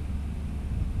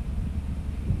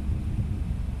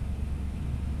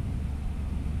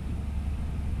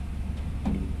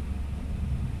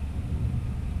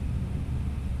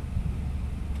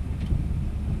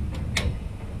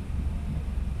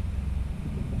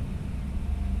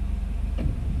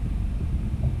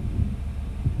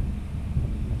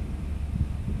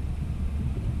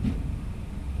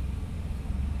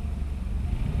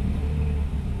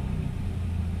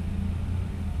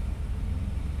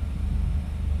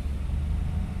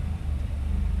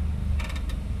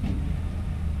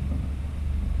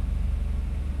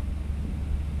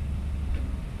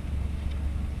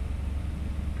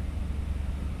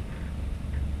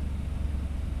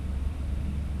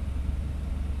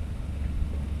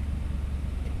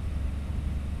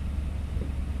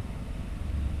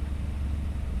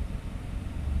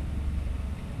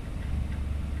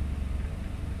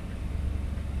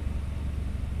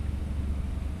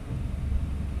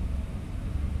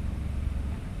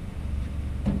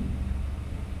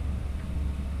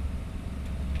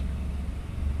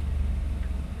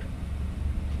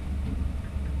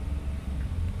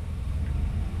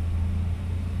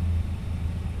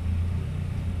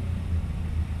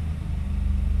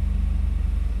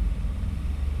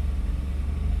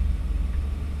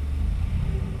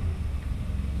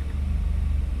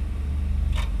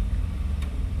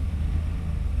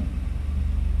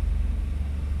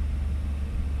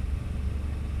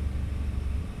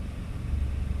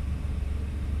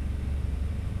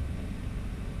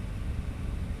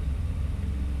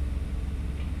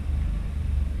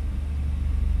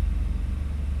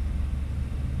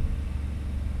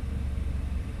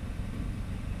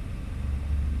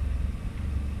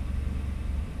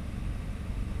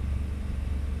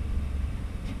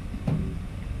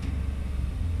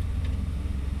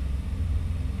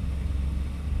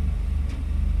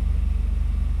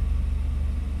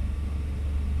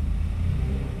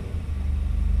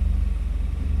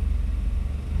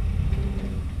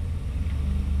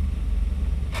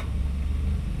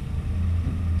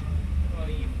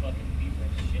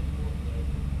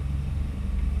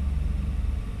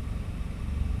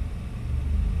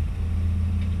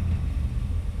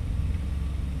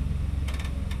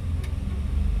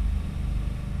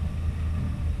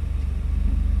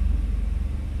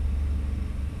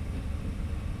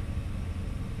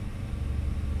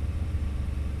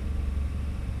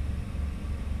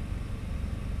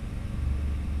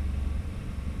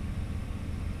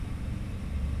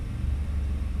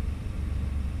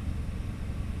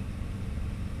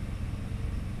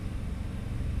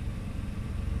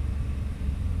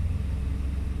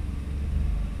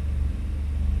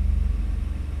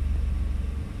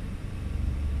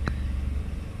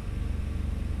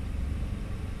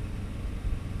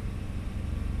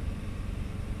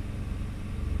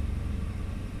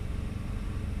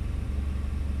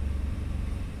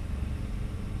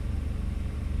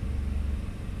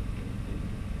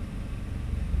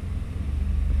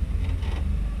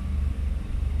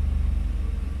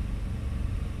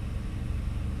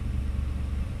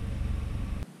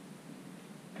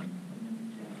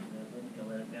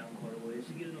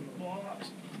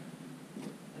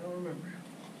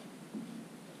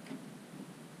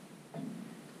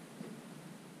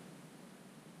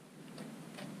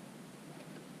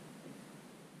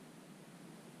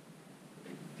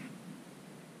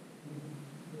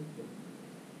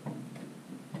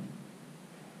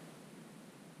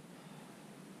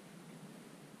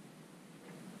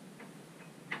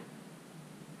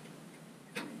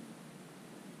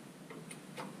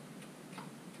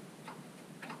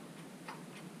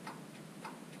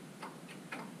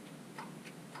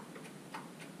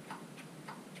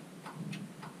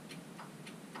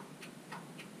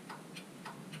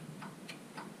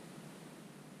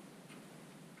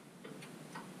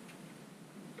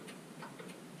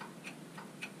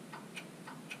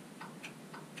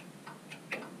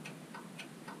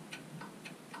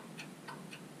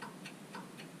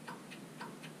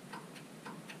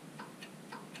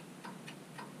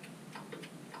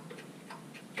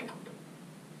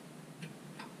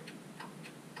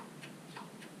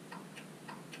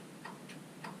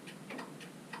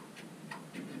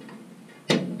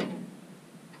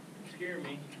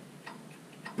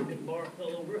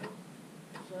 over.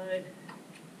 Side.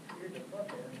 Here's the fuck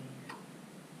out of me.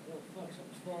 Oh fuck,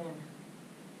 something's falling.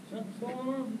 Something's falling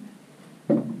off.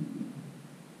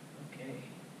 Okay.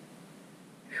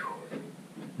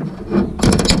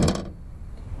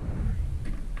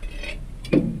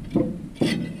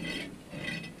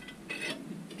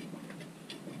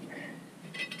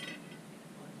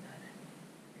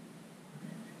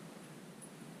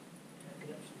 Back it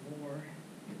up some more.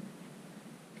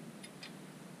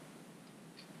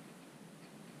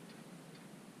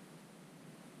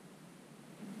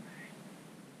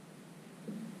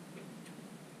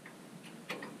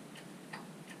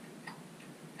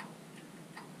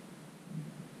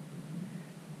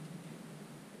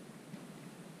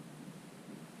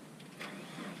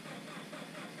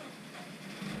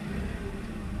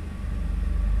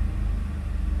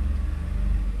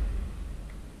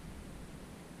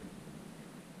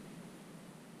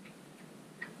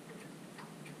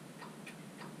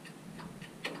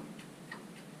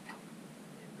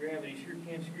 Gravity sure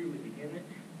can't screw with you, can it?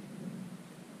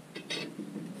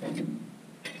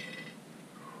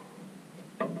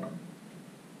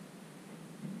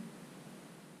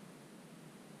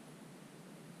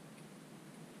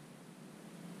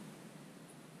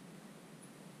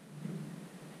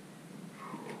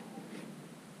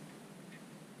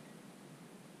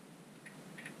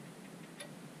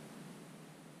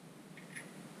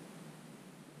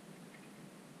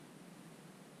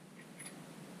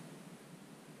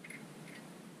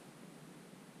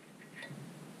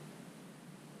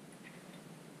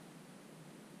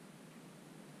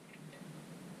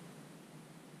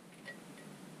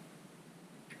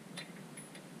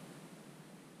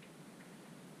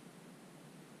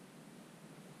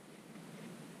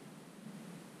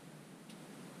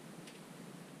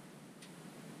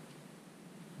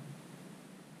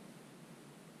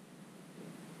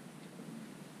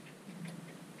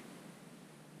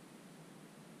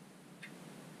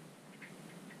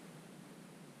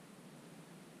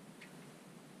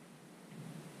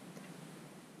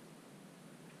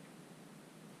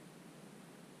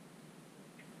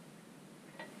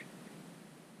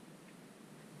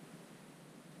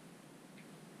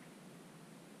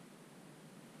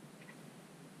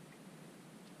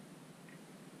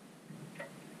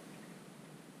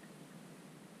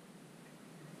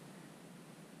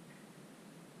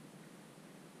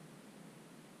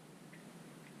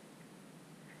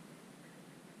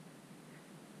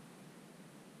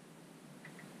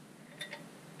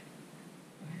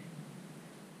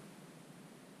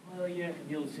 Well, yeah, I can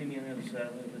be able to see me on the other side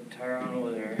of the tire on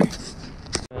over there.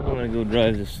 I'm gonna go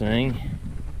drive this thing.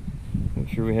 Make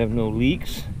sure we have no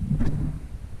leaks.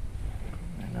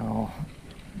 And I'll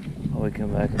probably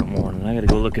come back in the morning. I gotta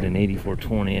go look at an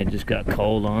 8420. I just got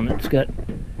called on it. It's got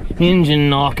engine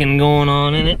knocking going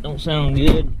on in it. Don't sound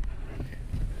good.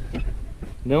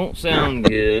 Don't sound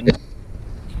good.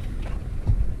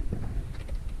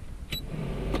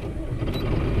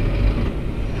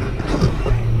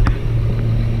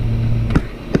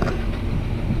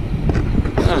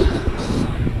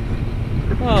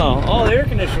 Oh, the air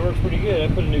conditioner works pretty good.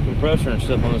 I put a new compressor and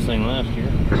stuff on this thing last year.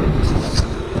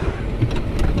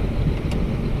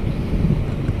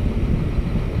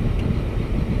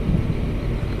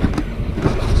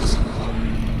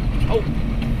 Oh,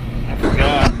 I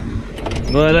forgot.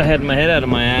 But I had my head out of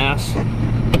my ass.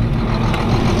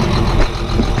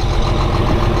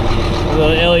 The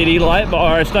LED light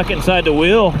bar stuck inside the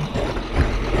wheel.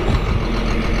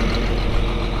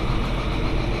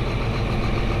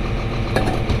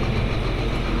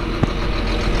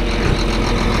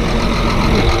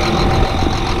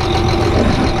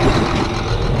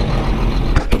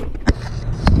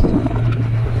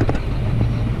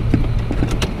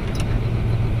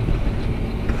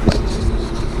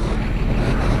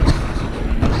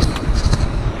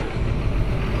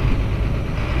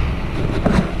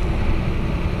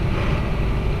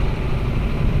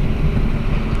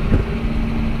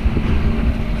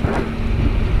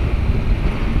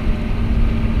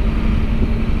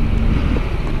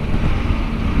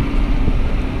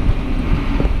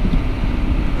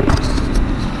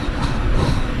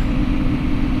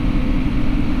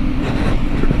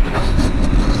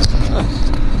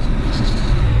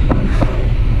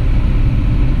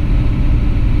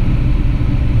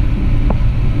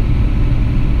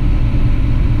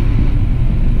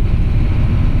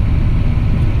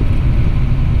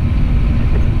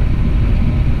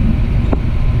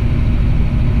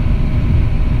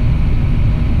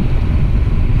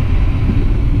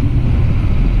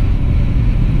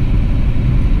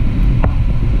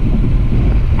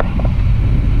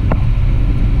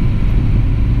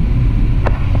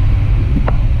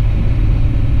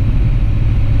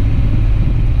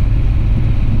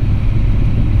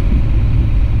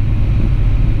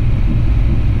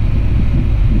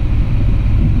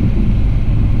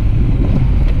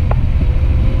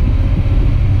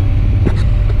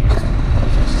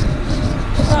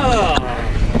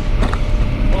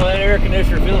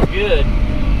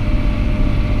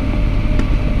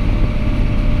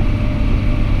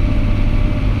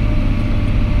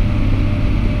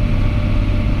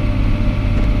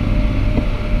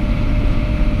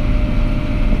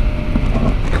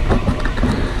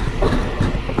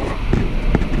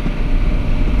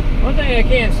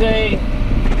 can't say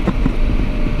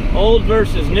old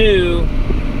versus new.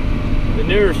 The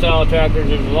newer style tractors,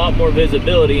 there's a lot more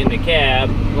visibility in the cab,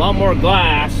 a lot more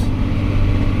glass.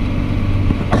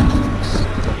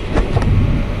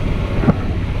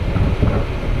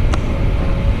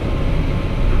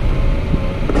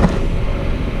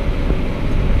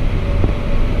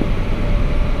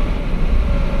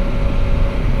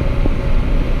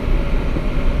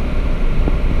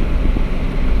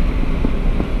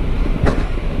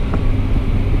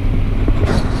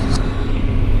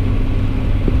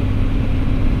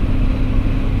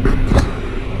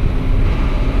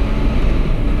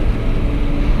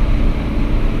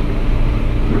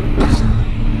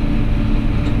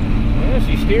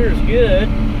 Steers good.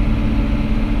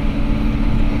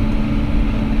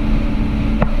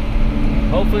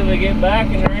 Hopefully we get back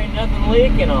and there ain't nothing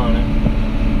leaking on it.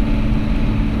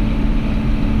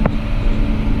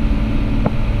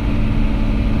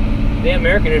 Damn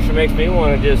air conditioner makes me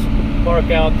want to just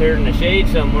park out there in the shade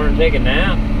somewhere and take a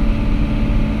nap.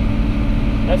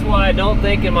 That's why I don't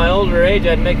think in my older age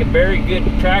I'd make a very good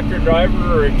tractor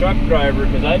driver or a truck driver,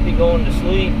 because I'd be going to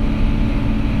sleep.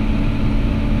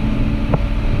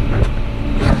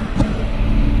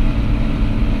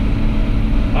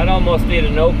 I'd almost need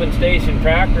an open station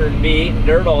tractor and be eating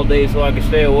dirt all day so I could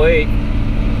stay awake.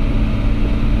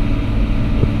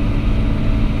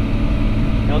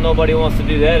 Hell, nobody wants to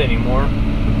do that anymore.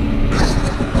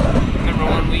 Remember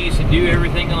when we used to do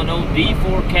everything on old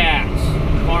D4 cats,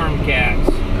 farm cats.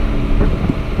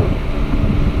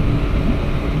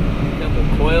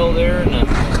 Couple quail there in the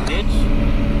ditch.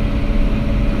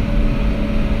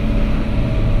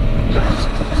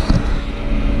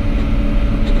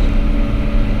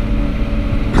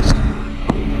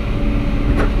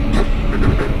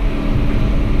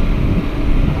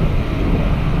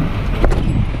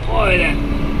 Boy, that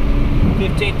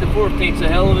 15th to 14th is a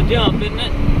hell of a jump, isn't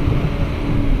it?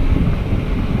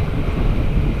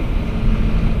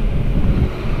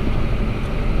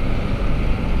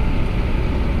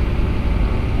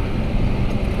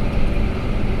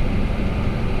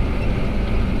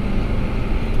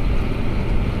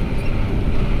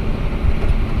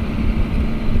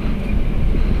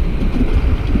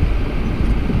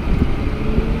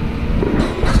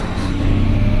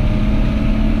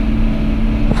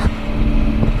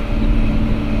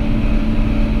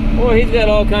 Boy, he's got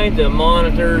all kinds of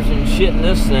monitors and shit in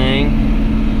this thing.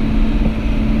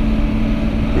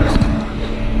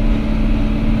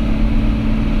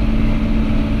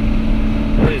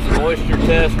 There's a moisture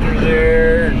tester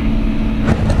there,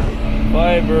 and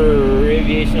fiber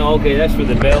aviation. Okay, that's for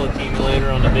the bale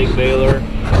accumulator on the big baler.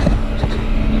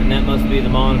 And that must be the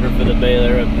monitor for the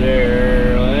baler up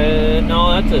there.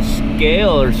 No, that's a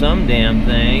scale or some damn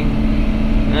thing.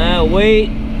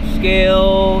 Weight.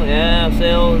 Scale, yeah,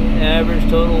 sales average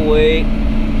total weight,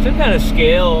 some kind of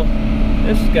scale.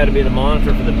 This has got to be the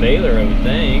monitor for the baler, I would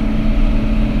think.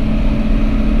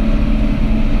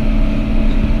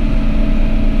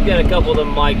 You got a couple of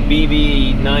them like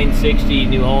BB 960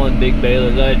 New Holland big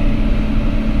balers.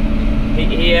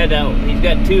 He's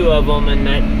got two of them, and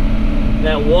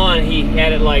that one he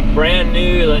had it like brand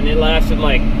new, and it lasted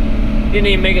like, didn't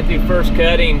even make it through first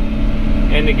cutting.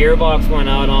 And the gearbox went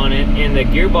out on it, and the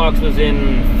gearbox was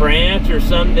in France or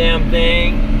some damn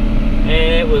thing, and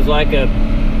it was like a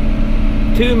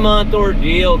 2-month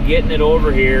ordeal getting it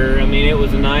over here. I mean, it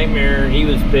was a nightmare. He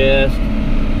was pissed.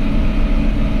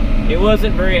 He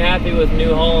wasn't very happy with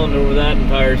New Holland over that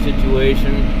entire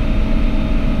situation.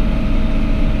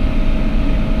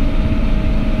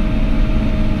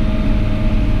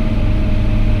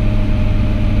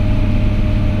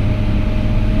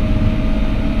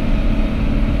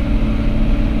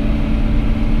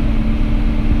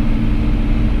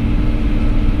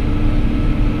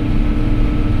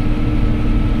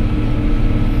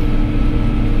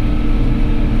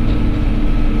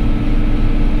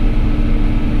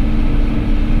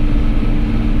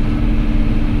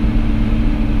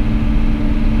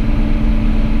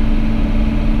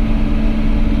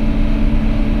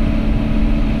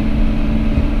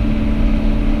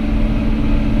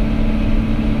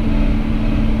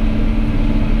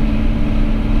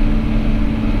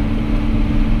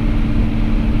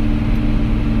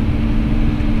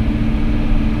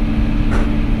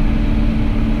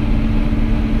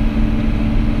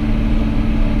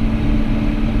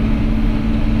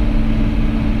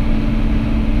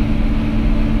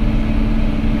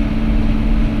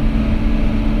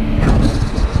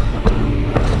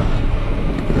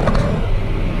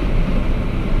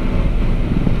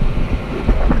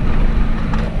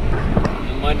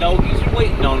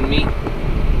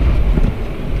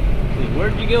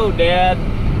 Where'd you go, Dad?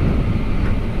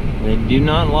 They do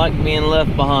not like being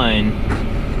left behind.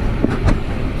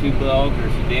 Two dogs are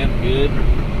so damn good.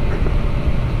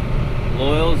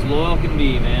 Loyal as loyal can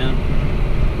be, man.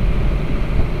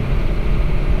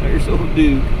 There's old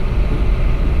Duke.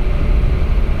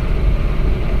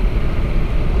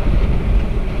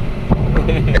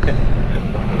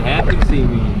 Happy to see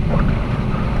me.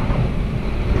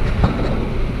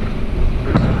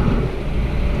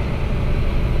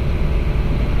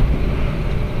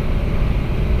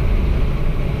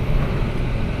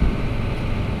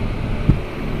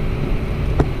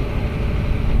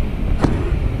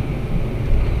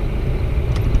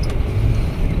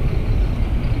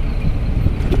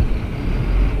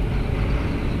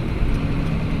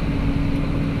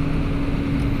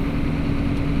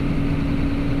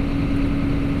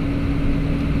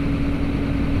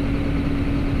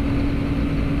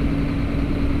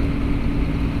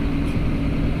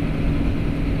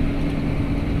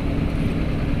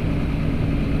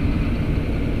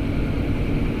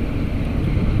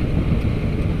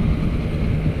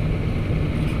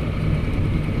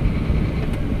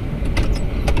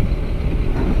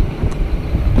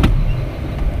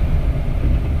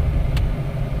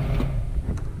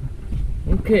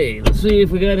 Okay, let's see if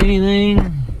we got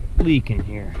anything leaking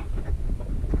here.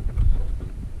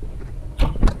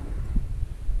 Well,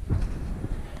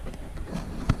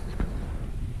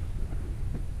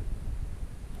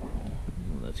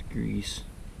 that's grease.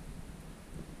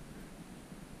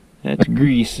 That's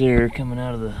grease there coming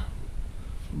out of the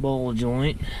ball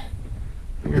joint.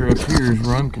 Here up here is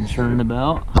what I'm concerned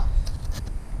about.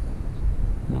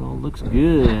 That all looks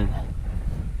good.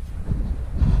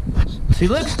 She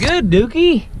looks good,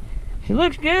 Dookie. She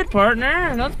looks good,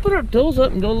 partner. Let's put our tools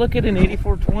up and go look at an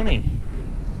 8420.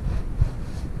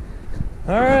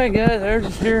 Alright, guys, there's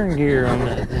the steering gear on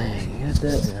that thing. Got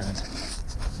that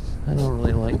done. I don't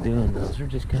really like doing those. They're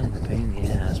just kind of a pain in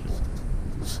the ass.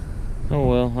 But oh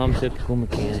well, I'm a typical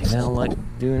mechanic. I don't like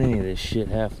doing any of this shit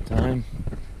half the time.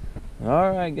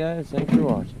 Alright, guys, thanks for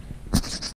watching.